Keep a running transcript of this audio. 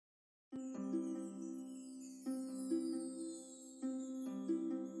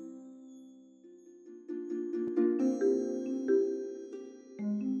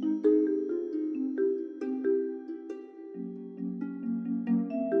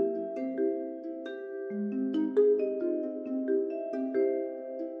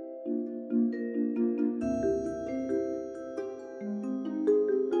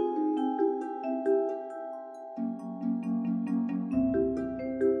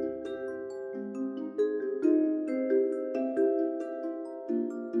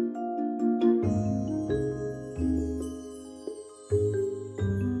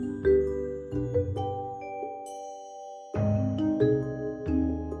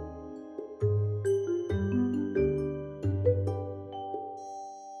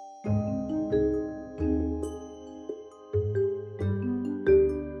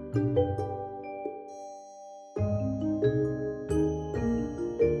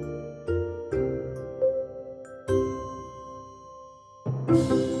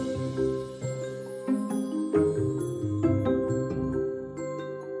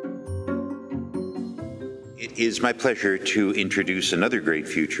is my pleasure to introduce another great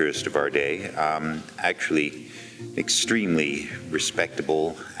futurist of our day, actually extremely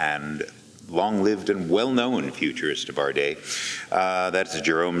respectable and long-lived and well-known futurist of our day. That's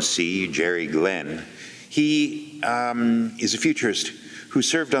Jerome C. Jerry Glenn. He is a futurist who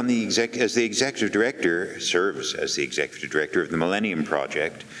served on the serves as the executive director of the Millennium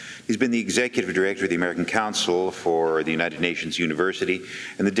Project. He's been the executive director of the American Council for the United Nations University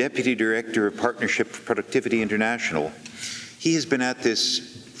and the deputy director of Partnership for Productivity International. He has been at this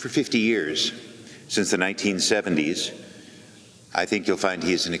for 50 years, since the 1970s. I think you'll find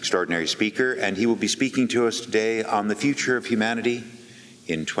he is an extraordinary speaker, and he will be speaking to us today on the future of humanity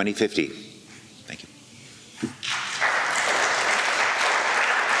in 2050. Thank you.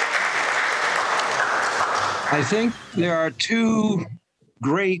 I think there are two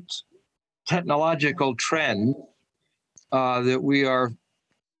great technological trends that we are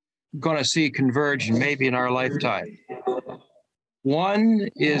going to see converge maybe in our lifetime. One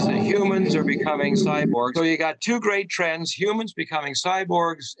is that humans are becoming cyborgs. So you got two great trends, humans becoming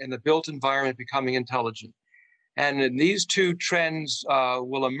cyborgs and the built environment becoming intelligent. And these two trends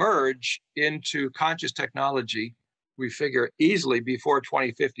will emerge into conscious technology, we figure easily before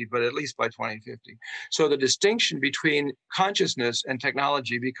 2050, but at least by 2050. So the distinction between consciousness and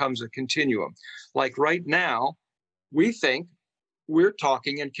technology becomes a continuum. Like right now, we think we're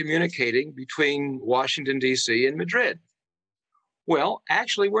talking and communicating between Washington, D.C. and Madrid. Well,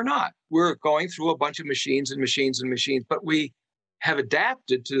 actually, we're not. We're going through a bunch of machines and machines and machines, but we have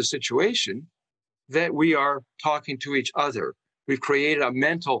adapted to the situation that we are talking to each other. We've created a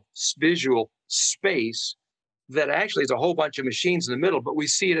mental, visual space that actually is a whole bunch of machines in the middle, but we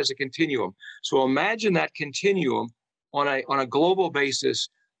see it as a continuum. So imagine that continuum on a global basis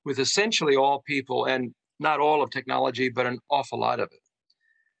with essentially all people, and not all of technology, but an awful lot of it.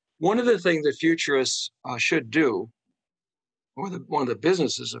 One of the things that futurists should do, or one of the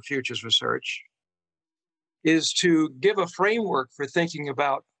businesses of futures research, is to give a framework for thinking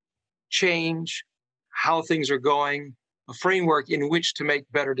about change, how things are going, a framework in which to make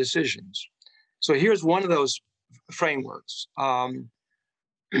better decisions. So here's one of those frameworks.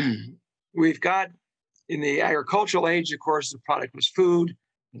 We've got, in the agricultural age, of course, the product was food,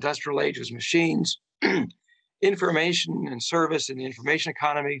 industrial age was machines, information and service in the information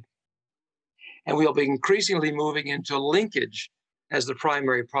economy. And we'll be increasingly moving into linkage as the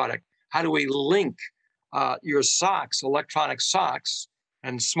primary product. How do we link your socks, electronic socks,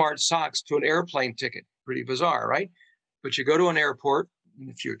 and smart socks to an airplane ticket? Pretty bizarre, right? But you go to an airport in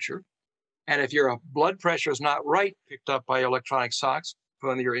the future, and if your blood pressure is not right, picked up by electronic socks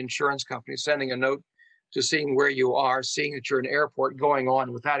from your insurance company, sending a note to seeing where you are, seeing that you're in an airport going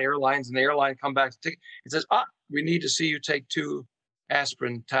on without airlines, and the airline come back to ticket. It says, we need to see you take 2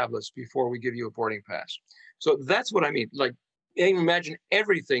 aspirin tablets before we give you a boarding pass. So that's what I mean. Like, imagine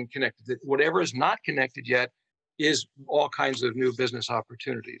everything connected. That whatever is not connected yet is all kinds of new business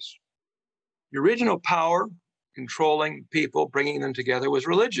opportunities. The original power controlling people, bringing them together, was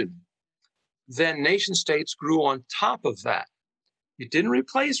religion. Then nation states grew on top of that. It didn't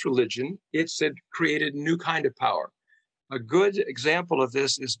replace religion. It created a new kind of power. A good example of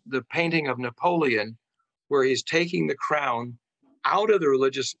this is the painting of Napoleon, where he's taking the crown out of the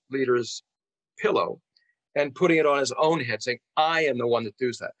religious leader's pillow and putting it on his own head, saying, I am the one that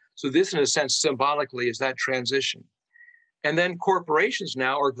does that. So this, in a sense, symbolically is that transition. And then corporations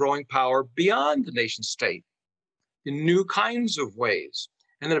now are growing power beyond the nation state in new kinds of ways.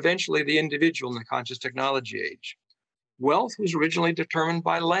 And then eventually the individual in the conscious technology age. Wealth was originally determined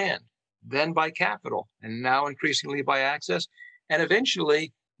by land, then by capital, and now increasingly by access. And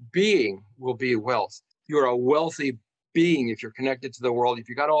eventually being will be wealth. You're a wealthy being if you're connected to the world. If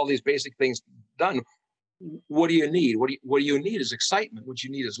you got all these basic things done, what do you need? What do you need is excitement. What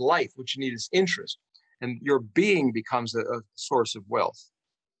you need is life. What you need is interest. And your being becomes a source of wealth.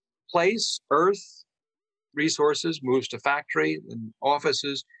 Place, earth, resources moves to factory and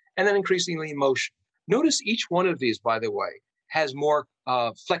offices, and then increasingly motion. Notice each one of these, by the way, has more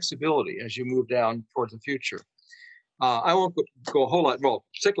flexibility as you move down towards the future. I won't go a whole lot. Well,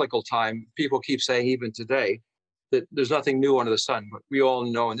 cyclical time, people keep saying even today that there's nothing new under the sun. But we all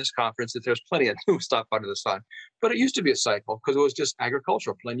know in this conference that there's plenty of new stuff under the sun. But it used to be a cycle because it was just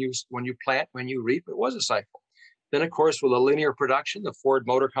agricultural. When you plant, when you reap, it was a cycle. Then, of course, with a linear production, the Ford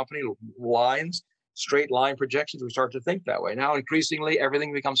Motor Company lines, straight line projections, we start to think that way. Now, increasingly,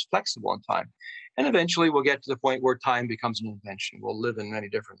 everything becomes flexible in time. And eventually, we'll get to the point where time becomes an invention. We'll live in many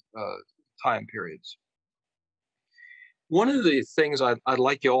different time periods. One of the things I'd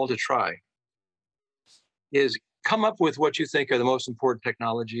like you all to try is come up with what you think are the most important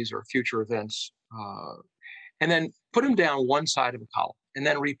technologies or future events, and then put them down one side of a column, and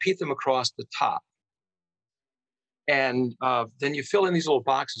then repeat them across the top. And then you fill in these little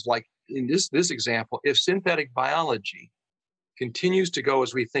boxes, like in this example, if synthetic biology continues to go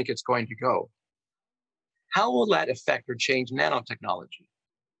as we think it's going to go, how will that affect or change nanotechnology,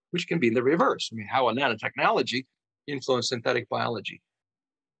 which can be the reverse? I mean, how will nanotechnology influence synthetic biology?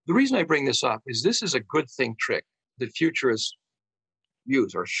 The reason I bring this up is this is a good think trick that futurists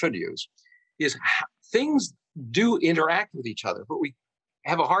use or should use, is things do interact with each other, but we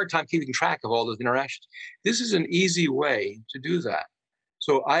have a hard time keeping track of all those interactions. This is an easy way to do that.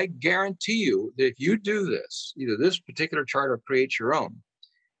 So I guarantee you that if you do this, either this particular chart or create your own,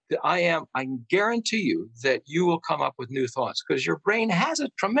 that I guarantee you that you will come up with new thoughts, because your brain has a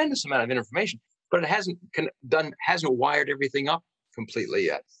tremendous amount of information, but it hasn't wired everything up completely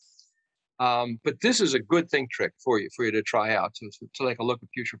yet. But this is a good think trick for you to try out, to take a look at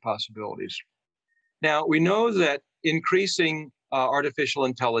future possibilities. Now, we know that increasing artificial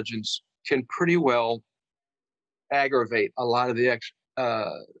intelligence can pretty well aggravate a lot of the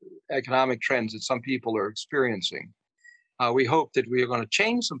economic trends that some people are experiencing. We hope that we are going to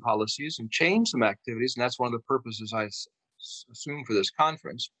change some policies and change some activities, and that's one of the purposes I assume for this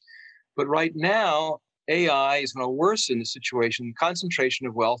conference. But right now, AI is going to worsen the situation. Concentration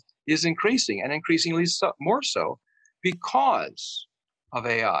of wealth is increasing, and increasingly more so because of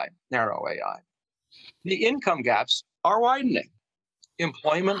AI, narrow AI. The income gaps are widening.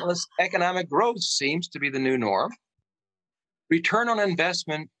 Employmentless economic growth seems to be the new norm. Return on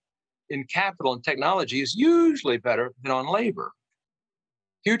investment in capital and technology is usually better than on labor.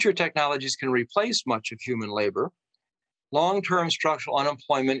 Future technologies can replace much of human labor. Long-term structural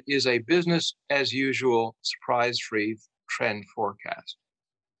unemployment is a business as usual, surprise-free trend forecast.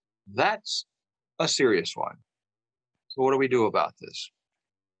 That's a serious one. So what do we do about this?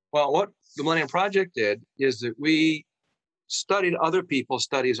 Well, what the Millennium Project did is that we studied other people's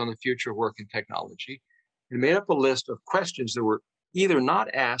studies on the future of work and technology and made up a list of questions that were either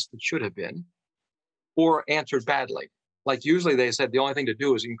not asked that should have been, or answered badly. Like usually they said the only thing to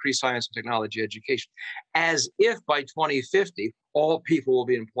do is increase science and technology education, as if by 2050, all people will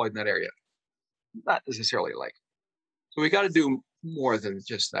be employed in that area. Not necessarily like. So we got to do more than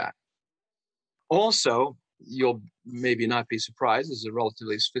just that. Also, you'll maybe not be surprised, this is a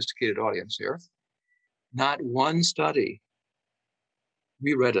relatively sophisticated audience here. Not one study,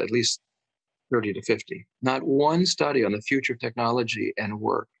 we read at least 30 to 50, not one study on the future of technology and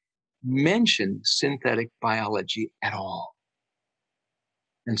work mentioned synthetic biology at all.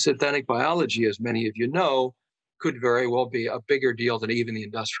 And synthetic biology, as many of you know, could very well be a bigger deal than even the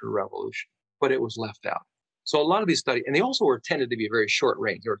Industrial Revolution, but it was left out. So a lot of these studies, and they also were tended to be very short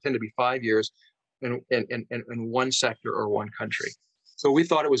range. They were tended to be 5 years in one sector or one country. So we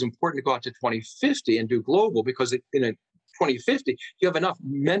thought it was important to go out to 2050 and do global, because in a 2050, you have enough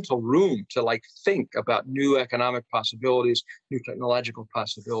mental room to think about new economic possibilities, new technological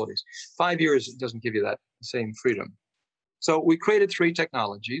possibilities. 5 years doesn't give you that same freedom. So we created three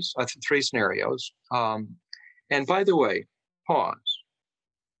technologies, three scenarios. And by the way, pause.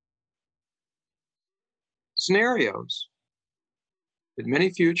 Scenarios that many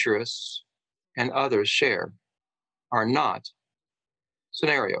futurists and others share are not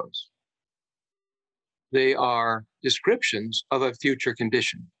scenarios. They are descriptions of a future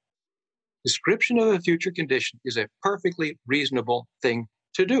condition. Description of a future condition is a perfectly reasonable thing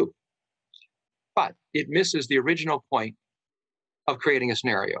to do, but it misses the original point of creating a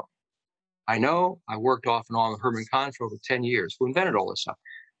scenario. I know I worked off and on with Herman Kahn for over 10 years, who invented all this stuff.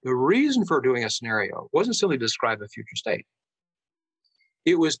 The reason for doing a scenario wasn't simply to describe a future state.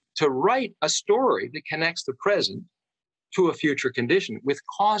 It was to write a story that connects the present to a future condition with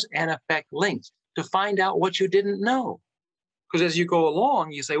cause and effect links to find out what you didn't know. Because as you go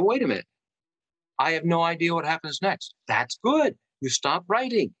along, you say, wait a minute, I have no idea what happens next. That's good. You stop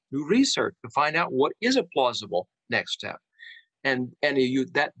writing, you research to find out what is a plausible next step. And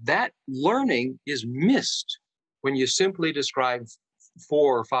that learning is missed when you simply describe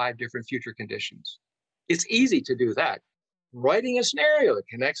 4 or 5 different future conditions. It's easy to do that. Writing a scenario that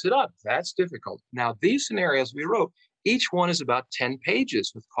connects it up, that's difficult. Now, these scenarios we wrote, each one is about 10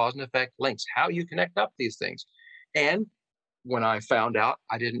 pages with cause and effect links, how you connect up these things. And when I found out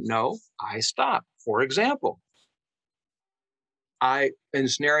I didn't know, I stopped. For example, in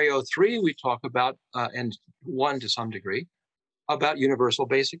scenario 3, we talk about, and 1 to some degree, about universal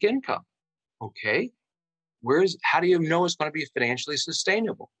basic income. Okay, how do you know it's going to be financially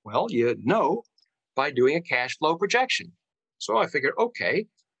sustainable? Well, you know by doing a cash flow projection. So I figured, okay,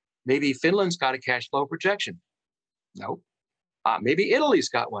 maybe Finland's got a cash flow projection. No. Maybe Italy's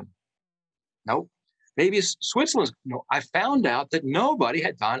got one. No. Maybe Switzerland's, I found out that nobody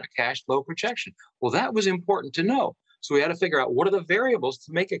had done a cash flow projection. Well, that was important to know. So we had to figure out what are the variables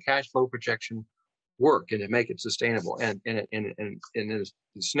to make a cash flow projection work and to make it sustainable. And in the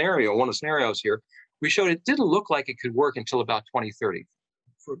scenario, one of the scenarios here, we showed it didn't look like it could work until about 2030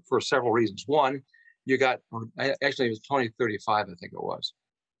 for several reasons. One, you got, actually it was 2035, I think it was.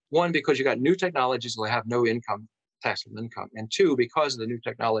 One, because you got new technologies that have no income, taxable income. And two, because of the new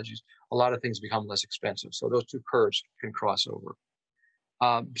technologies, a lot of things become less expensive. So those two curves can cross over.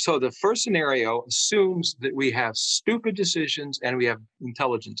 So the first scenario assumes that we have stupid decisions and we have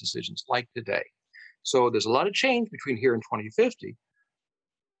intelligent decisions like today. So there's a lot of change between here and 2050,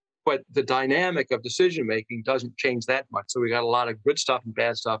 but the dynamic of decision-making doesn't change that much. So we got a lot of good stuff and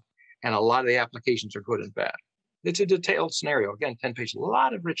bad stuff, and a lot of the applications are good and bad. It's a detailed scenario. Again, 10 pages, a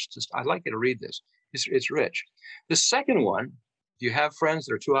lot of rich stuff. I'd like you to read this. It's rich. The second one, if you have friends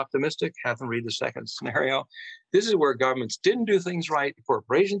that are too optimistic, have them read the second scenario. This is where governments didn't do things right, the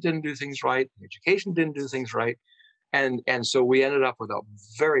corporations didn't do things right, education didn't do things right. And so we ended up with a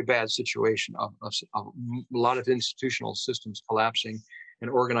very bad situation of a lot of institutional systems collapsing and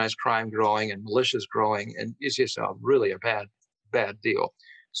organized crime growing and militias growing. And it's just really a bad deal.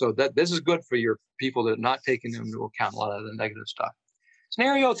 So this is good for your people that are not taking into account a lot of the negative stuff.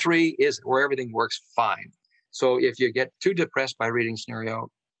 Scenario 3 is where everything works fine. So if you get too depressed by reading scenario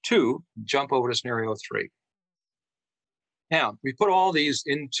 2, jump over to scenario 3. Now, we put all these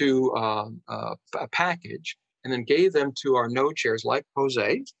into a package and then gave them to our node chairs like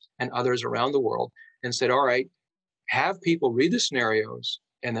Jose and others around the world and said, all right, have people read the scenarios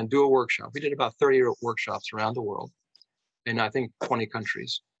and then do a workshop. We did about 30 workshops around the world in, I think, 20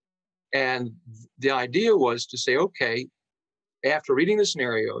 countries. And the idea was to say, okay, after reading the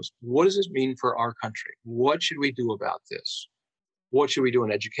scenarios, what does this mean for our country? What should we do about this? What should we do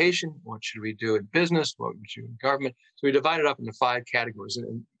in education? What should we do in business? What should we do in government? So we divided up into 5 categories.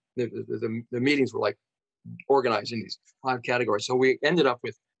 And the meetings were like organized in these 5 categories. So we ended up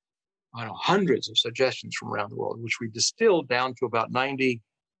with, I don't know, hundreds of suggestions from around the world, which we distilled down to about 90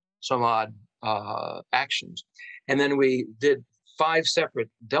 some odd actions. And then we did 5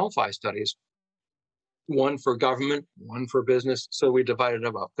 separate Delphi studies, one for government, one for business. So we divided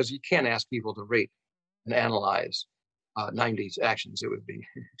them up because you can't ask people to rate and analyze 90 actions. It would be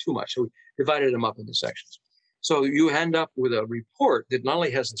too much. So we divided them up into sections. So you end up with a report that not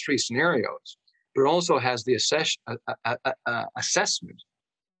only has the 3 scenarios, but also has the assessment,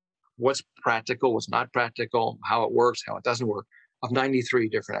 what's practical, what's not practical, how it works, how it doesn't work, of 93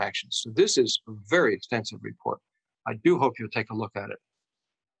 different actions. So this is a very extensive report. I do hope you'll take a look at it.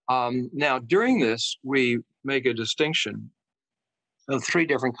 Now, during this, we make a distinction of 3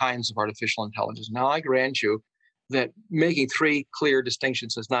 different kinds of artificial intelligence. Now, I grant you that making 3 clear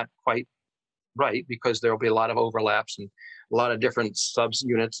distinctions is not quite right because there will be a lot of overlaps and a lot of different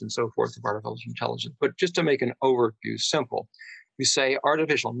subunits and so forth of artificial intelligence. But just to make an overview simple, we say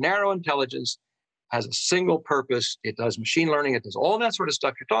artificial narrow intelligence has a single purpose. It does machine learning. It does all that sort of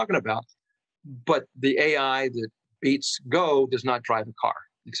stuff you're talking about. But the AI that beats Go does not drive a car,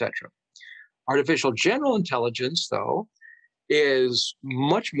 etc. Artificial general intelligence, though, is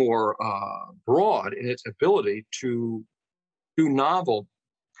much more broad in its ability to do novel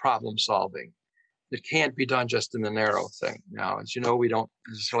problem solving that can't be done just in the narrow thing. Now, as you know, we don't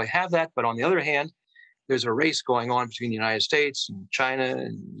necessarily have that, but on the other hand, there's a race going on between the United States and China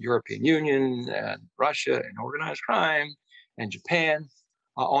and European Union and Russia and organized crime and Japan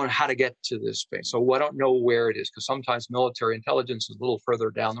on how to get to this space. So I don't know where it is because sometimes military intelligence is a little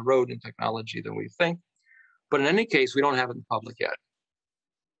further down the road in technology than we think. But in any case, we don't have it in public yet.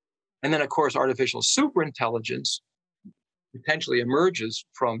 And then, of course, artificial superintelligence potentially emerges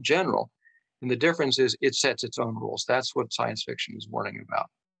from general. And the difference is it sets its own rules. That's what science fiction is warning about.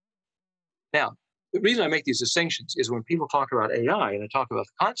 Now, the reason I make these distinctions is when people talk about AI and they talk about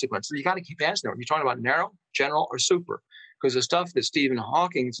the consequences, you got to keep asking them, are you talking about narrow, general, or super? Because the stuff that Stephen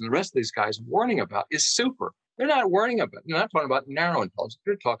Hawking and the rest of these guys are warning about is super. They're not warning about, they're not talking about narrow intelligence.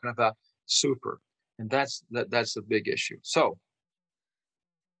 They're talking about super. And that's the big issue. So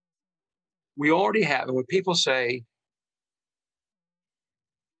we already have, and when people say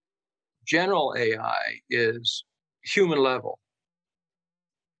general AI is human level,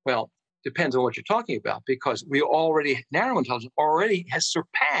 well, depends on what you're talking about, because narrow intelligence already has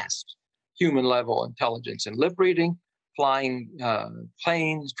surpassed human level intelligence in lip reading, flying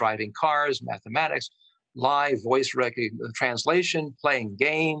planes, driving cars, mathematics, live voice translation, playing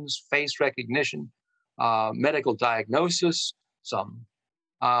games, face recognition, medical diagnosis, some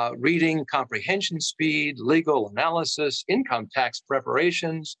reading comprehension speed, legal analysis, income tax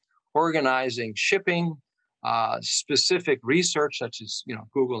preparations, organizing shipping, specific research such as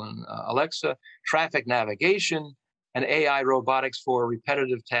Google and Alexa, traffic navigation, and AI robotics for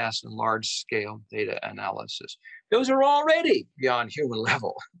repetitive tasks and large-scale data analysis. Those are already beyond human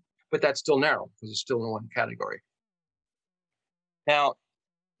level, but that's still narrow because it's still in one category. Now,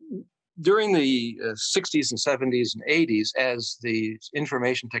 during the 60s and 70s and 80s, as the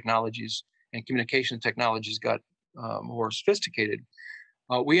information technologies and communication technologies got more sophisticated,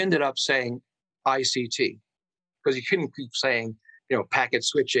 we ended up saying ICT, because you couldn't keep saying, packet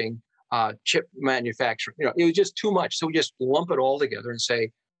switching, chip manufacturing. It was just too much. So we just lump it all together and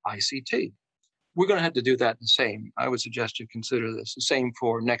say ICT. We're going to have to do that the same. I would suggest you consider this the same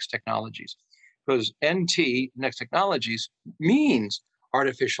for next technologies, because NT, next technologies, means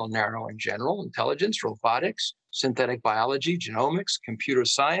artificial narrow and general intelligence, robotics, synthetic biology, genomics, computer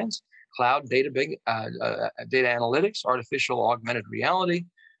science, cloud data analytics, artificial augmented reality,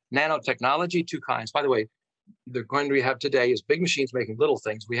 nanotechnology, two kinds. By the way, the kind we have today is big machines making little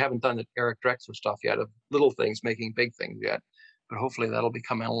things. We haven't done the Eric Drexler stuff yet of little things making big things yet, but hopefully that'll be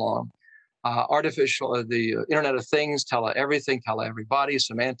coming along. The Internet of Things, everything, everybody,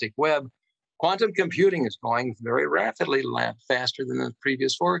 semantic web. Quantum computing is going very rapidly, faster than the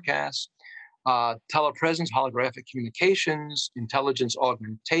previous forecasts. Telepresence, holographic communications, intelligence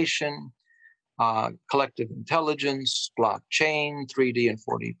augmentation, collective intelligence, blockchain, 3D and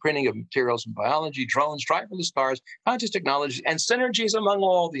 4D printing of materials and biology, drones, driverless cars, conscious technologies, and synergies among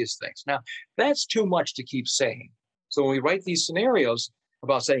all these things. Now, that's too much to keep saying. So when we write these scenarios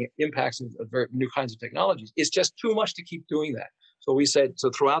about saying impacts of new kinds of technologies, it's just too much to keep doing that. So we said,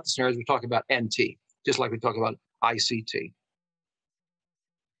 so throughout the scenarios, we talk about NT, just like we talk about ICT.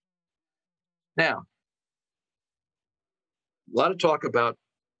 Now, a lot of talk about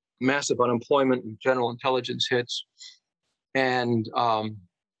massive unemployment and general intelligence hits, and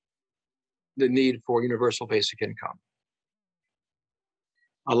the need for universal basic income.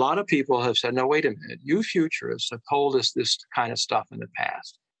 A lot of people have said, no, wait a minute, you futurists have told us this kind of stuff in the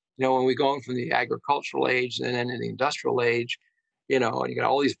past. When we're going from the agricultural age and then in the industrial age, and you got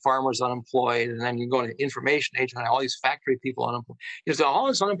all these farmers unemployed, and then you go into information age and all these factory people unemployed. There's all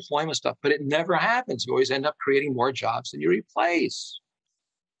this unemployment stuff, but it never happens. You always end up creating more jobs than you replace.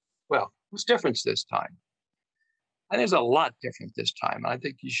 Well, what's different this time? And there's a lot different this time. I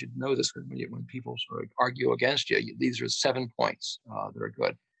think you should know this when people sort of argue against you. These are 7 points that are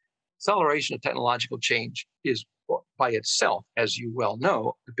good. Acceleration of technological change is by itself, as you well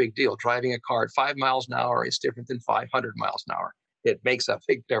know, a big deal. Driving a car at 5 miles an hour is different than 500 miles an hour. It makes a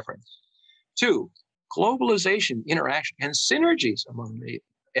big difference. 2, globalization, interaction, and synergies among the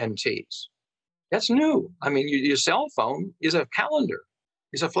NTs. That's new. I mean, your cell phone is a calendar,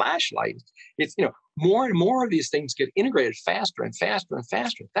 is a flashlight. It's, more and more of these things get integrated faster and faster and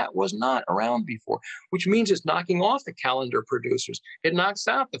faster. That was not around before, which means it's knocking off the calendar producers. It knocks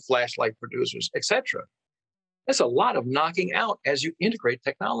out the flashlight producers, etc. That's a lot of knocking out as you integrate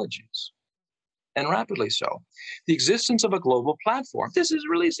technologies, and rapidly so. The existence of a global platform. This is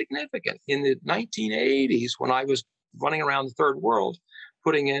really significant. In the 1980s, when I was running around the third world,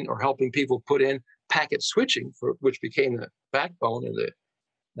 putting in or helping people put in packet switching, which became the backbone and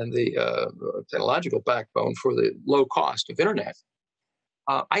the technological backbone for the low cost of internet,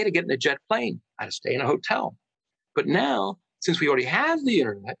 I had to get in a jet plane. I had to stay in a hotel. But now, since we already have the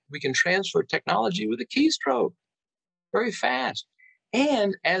internet, we can transfer technology with a keystroke very fast.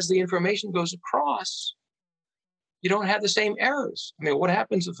 And as the information goes across, you don't have the same errors. I mean, what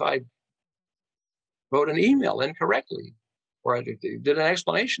happens if I wrote an email incorrectly, or I did an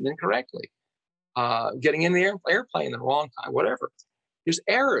explanation incorrectly, getting in the airplane at the wrong time, whatever? There's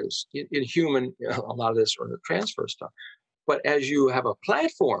errors in human, a lot of this sort of transfer stuff. But as you have a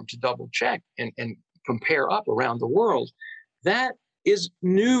platform to double check and compare up around the world, that is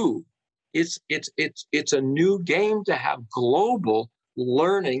new. It's a new game to have global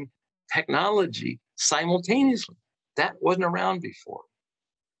learning technology simultaneously. That wasn't around before.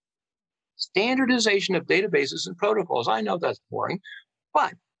 Standardization of databases and protocols. I know that's boring,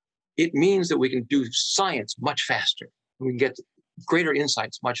 but it means that we can do science much faster. We can get greater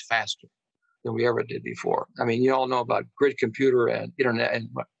insights much faster than we ever did before. I mean, you all know about grid computer and internet and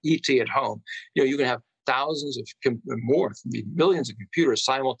ET at home. You can have thousands of more, millions of computers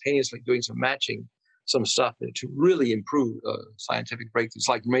simultaneously doing some matching, some stuff to really improve scientific breakthroughs,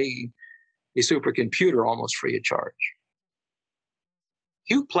 like making a supercomputer almost free of charge.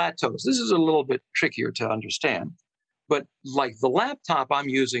 Few plateaus. This is a little bit trickier to understand, but like the laptop I'm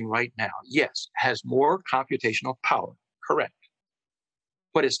using right now, yes, has more computational power, correct.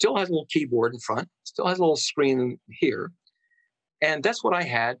 But it still has a little keyboard in front, still has a little screen here. And that's what I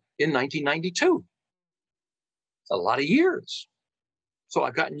had in 1992. It's a lot of years. So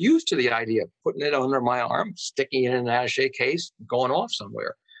I've gotten used to the idea of putting it under my arm, sticking it in an attaché case, going off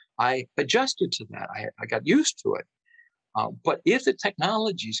somewhere. I adjusted to that. I got used to it. But if the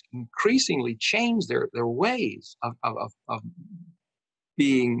technologies increasingly change their ways of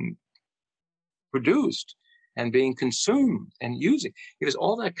being produced and being consumed and using, if it's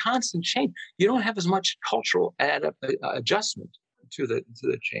all that constant change, you don't have as much cultural adjustment to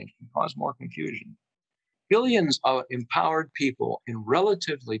the change. It can cause more confusion. Billions of empowered people in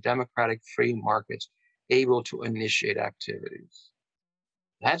relatively democratic free markets able to initiate activities.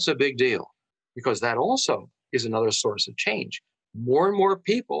 That's a big deal, because that also is another source of change. More and more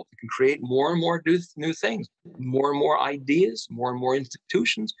people can create more and more new things, more and more ideas, more and more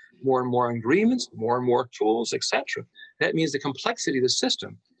institutions, more and more agreements, more and more tools, etc. That means the complexity of the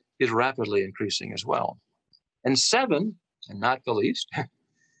system is rapidly increasing as well. And 7, and not the least,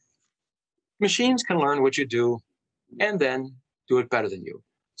 machines can learn what you do and then do it better than you.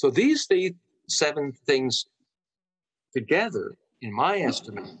 So these 7 things together, in my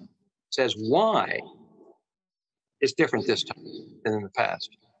estimate, says why it's different this time than in the past.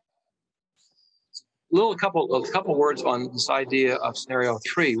 A couple words on this idea of scenario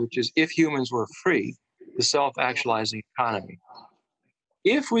 3, which is if humans were free, the self-actualizing economy.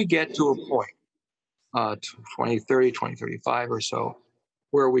 If we get to a point, 2030, 2035 or so,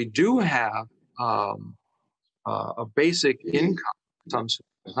 where we do have a basic income,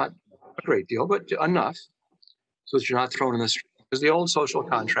 not a great deal, but enough, so that you're not thrown in the street. Because the old social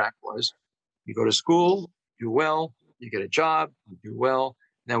contract was, you go to school, do well, you get a job, you do well,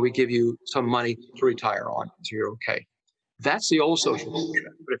 now we give you some money to retire on, so you're okay. That's the old social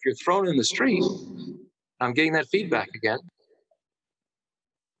contract. But if you're thrown in the street, I'm getting that feedback again.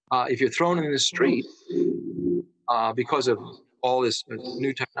 If you're thrown in the street because of all this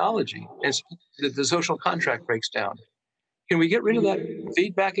new technology, and the social contract breaks down. Can we get rid of that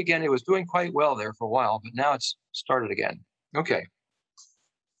feedback again? It was doing quite well there for a while, but now it's started again. Okay.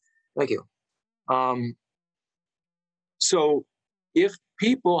 Thank you. So if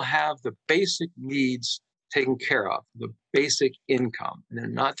people have the basic needs taken care of, the basic income, and they're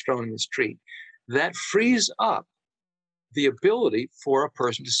not thrown in the street, that frees up the ability for a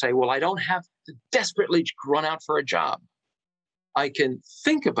person to say, well, I don't have to desperately run out for a job. I can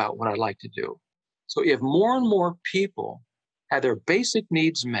think about what I'd like to do. So if more and more people have their basic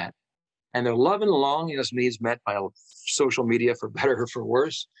needs met and their love and longingness needs met by social media, for better or for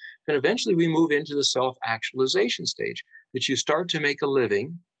worse, then eventually we move into the self-actualization stage, that you start to make a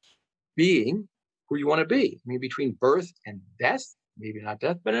living being who you want to be. I mean, between birth and death, maybe not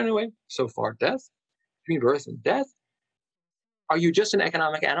death, but anyway, so far death, between birth and death, are you just an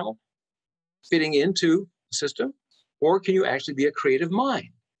economic animal fitting into the system? Or can you actually be a creative mind?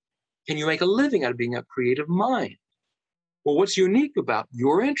 Can you make a living out of being a creative mind? Well, what's unique about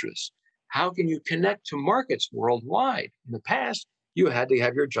your interests? How can you connect to markets worldwide? In the past, you had to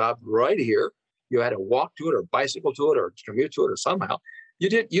have your job right here. You had to walk to it or bicycle to it or commute to it or somehow. You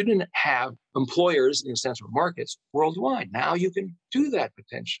didn't have employers in the sense of markets worldwide. Now you can do that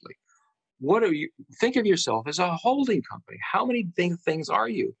potentially. Think of yourself as a holding company. How many things are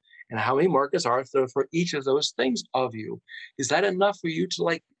you? And how many markets are there for each of those things of you? Is that enough for you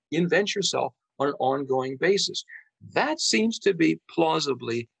to invent yourself on an ongoing basis? That seems to be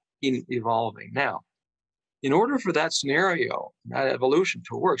plausibly evolving. Now, in order for that scenario, that evolution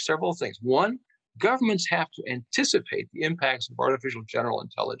to work, several things. One, governments have to anticipate the impacts of artificial general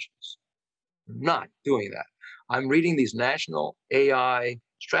intelligence. They're not doing that. I'm reading these national AI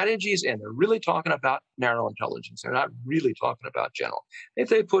strategies, and they're really talking about narrow intelligence. They're not really talking about general. If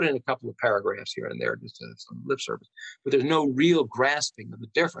they put in a couple of paragraphs here and there, just some lip service, but there's no real grasping of the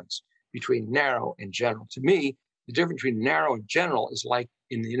difference between narrow and general. To me, the difference between narrow and general is like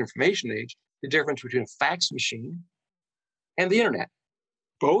in the information age, the difference between a fax machine and the internet.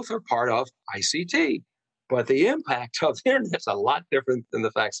 Both are part of ICT, but the impact of the internet is a lot different than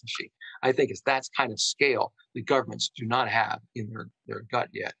the fax machine. I think it's that kind of scale the governments do not have in their gut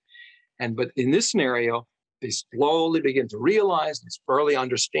yet. But in this scenario, they slowly begin to realize, they slowly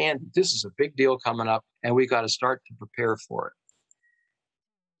understand that this is a big deal coming up, and we got to start to prepare for it.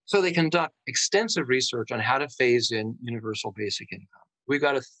 So they conduct extensive research on how to phase in universal basic income. We've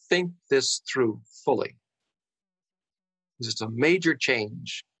got to think this through fully, because it's a major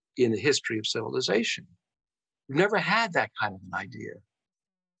change in the history of civilization. We've never had that kind of an idea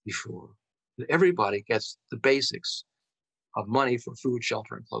before, that everybody gets the basics of money for food,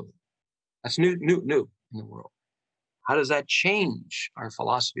 shelter, and clothing. That's new in the world. How does that change our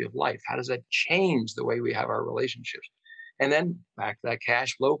philosophy of life? How does that change the way we have our relationships? And then back to that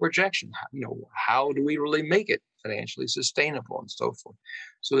cash flow projection. How do we really make it financially sustainable and so forth?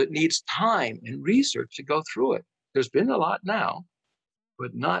 So it needs time and research to go through it. There's been a lot now,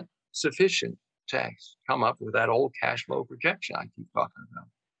 but not sufficient to come up with that old cash flow projection I keep talking about.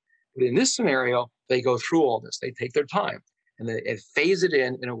 But in this scenario, they go through all this. They take their time and they phase it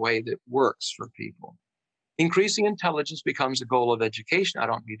in a way that works for people. Increasing intelligence becomes the goal of education. I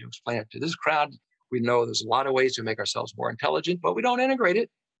don't need to explain it to this crowd. We know there's a lot of ways to make ourselves more intelligent, but we don't integrate it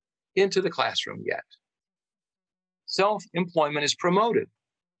into the classroom yet. Self-employment is promoted.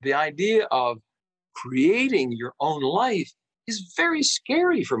 The idea of creating your own life is very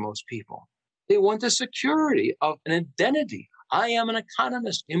scary for most people. They want the security of an identity. I am an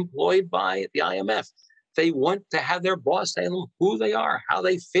economist employed by the IMF. They want to have their boss tell them who they are, how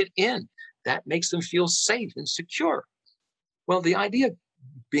they fit in. That makes them feel safe and secure. Well, the idea of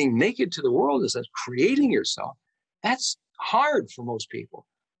being naked to the world is that creating yourself, that's hard for most people.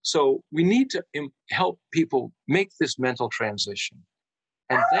 So we need to help people make this mental transition.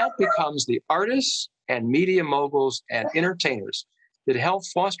 And that becomes the artists and media moguls and entertainers that help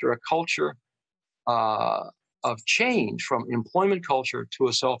foster a culture of change from employment culture to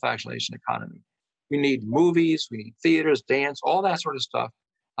a self-actualization economy. We need movies, we need theaters, dance, all that sort of stuff.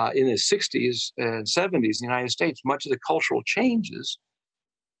 In the 60s and 70s in the United States, much of the cultural changes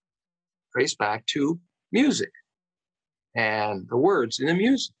trace back to music and the words in the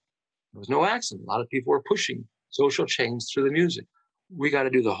music. There was no accident. A lot of people were pushing social change through the music. We got to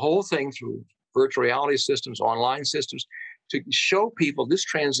do the whole thing through virtual reality systems, online systems, to show people this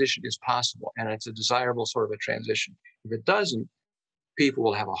transition is possible and it's a desirable sort of a transition. If it doesn't, people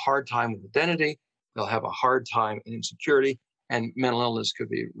will have a hard time with identity. They'll have a hard time in insecurity, and mental illness could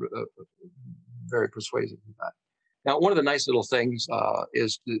be very persuasive of that. Now, one of the nice little things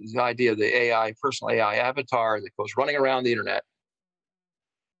is the idea of the AI, personal AI avatar that goes running around the internet,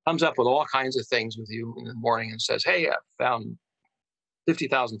 comes up with all kinds of things with you in the morning and says, hey, I found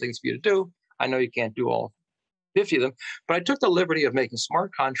 50,000 things for you to do. I know you can't do all 50 of them, but I took the liberty of making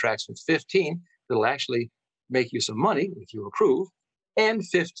smart contracts with 15 that'll actually make you some money if you approve, and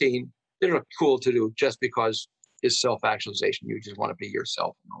 15 that are cool to do just because it's self-actualization. You just want to be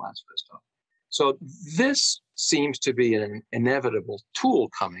yourself and all that sort of stuff. So this seems to be an inevitable tool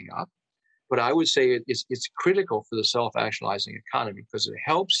coming up, but I would say it's critical for the self-actualizing economy because it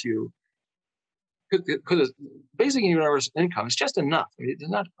helps you. Because basic and universal income is just enough. I mean, it's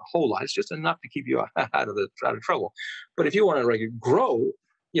not a whole lot. It's just enough to keep you out of trouble. But if you want to grow,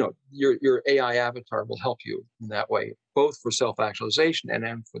 your AI avatar will help you in that way, both for self-actualization and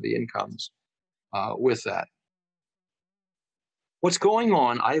then for the incomes with that. What's going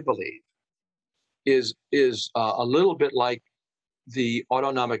on, I believe, is a little bit like the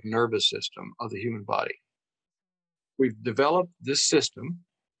autonomic nervous system of the human body. We've developed this system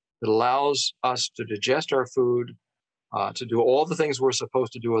that allows us to digest our food, to do all the things we're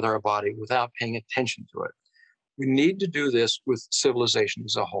supposed to do with our body without paying attention to it. We need to do this with civilization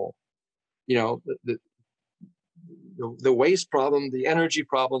as a whole. The waste problem, the energy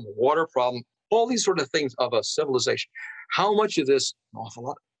problem, the water problem, all these sort of things of a civilization. How much of this, an awful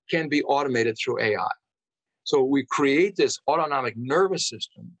lot, can be automated through AI? So we create this autonomic nervous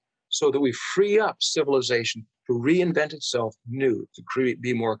system so that we free up civilization to reinvent itself new, to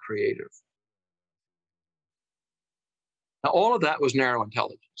be more creative. Now, all of that was narrow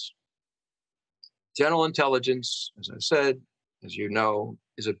intelligence. General intelligence, as I said, as you know,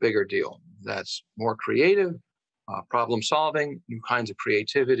 is a bigger deal. That's more creative, problem solving, new kinds of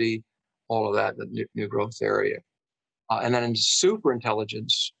creativity, all of that, the new growth area. And then in super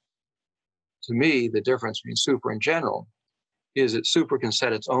intelligence, to me, the difference between super and general is that super can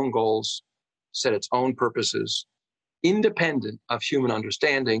set its own goals, set its own purposes, independent of human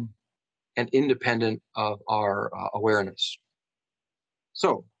understanding and independent of our awareness.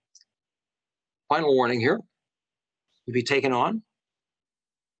 So, final warning here, to be taken on,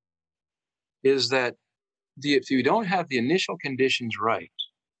 is that if you don't have the initial conditions right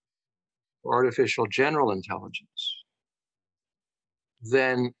for artificial general intelligence,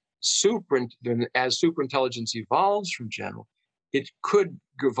 then as superintelligence evolves from general, it could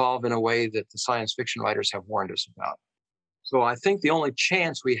evolve in a way that the science fiction writers have warned us about. So I think the only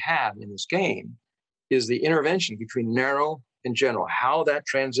chance we have in this game is the intervention between narrow and general, how that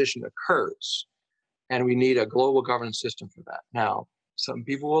transition occurs. And we need a global governance system for that. Now, some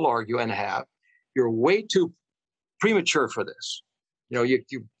people will argue and have, you're way too premature for this. You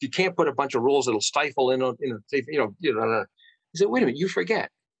can't put a bunch of rules that'll stifle you say, wait a minute, you forget.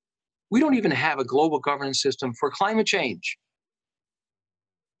 We don't even have a global governance system for climate change.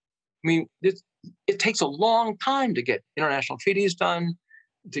 I mean, it takes a long time to get international treaties done,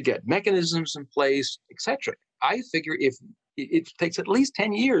 to get mechanisms in place, etc. I figure if it takes at least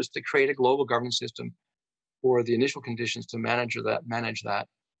 10 years to create a global governance system for the initial conditions to manage that,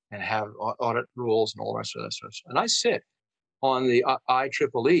 and have audit rules and all the rest of that stuff. And I sit on the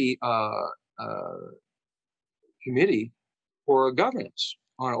IEEE committee for governance,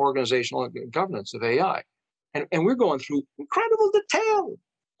 on organizational governance of AI. And we're going through incredible detail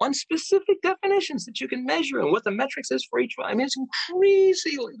on specific definitions that you can measure and what the metrics is for each one. I mean, it's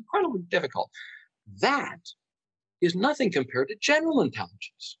incredibly difficult. That is nothing compared to general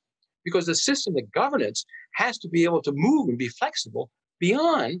intelligence, because the system of governance has to be able to move and be flexible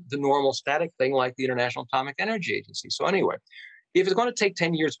beyond the normal static thing like the International Atomic Energy Agency. So anyway, if it's going to take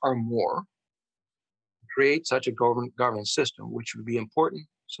 10 years or more to create such a governance system, which would be important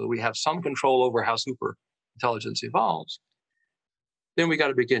so that we have some control over how super intelligence evolves, then we got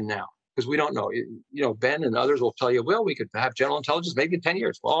to begin now, because we don't know. Ben and others will tell you, well, we could have general intelligence maybe in 10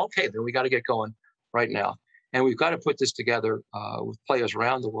 years. Well, okay, then we got to get going right now. And we've got to put this together with players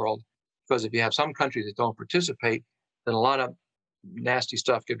around the world, because if you have some countries that don't participate, then a lot of nasty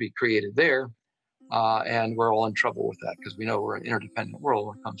stuff could be created there. And we're all in trouble with that, because we know we're an interdependent world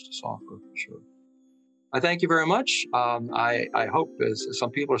when it comes to software, for sure. I thank you very much. I hope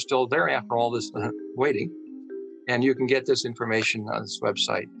some people are still there after all this waiting. And you can get this information on this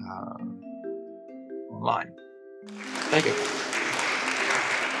website online. Thank you.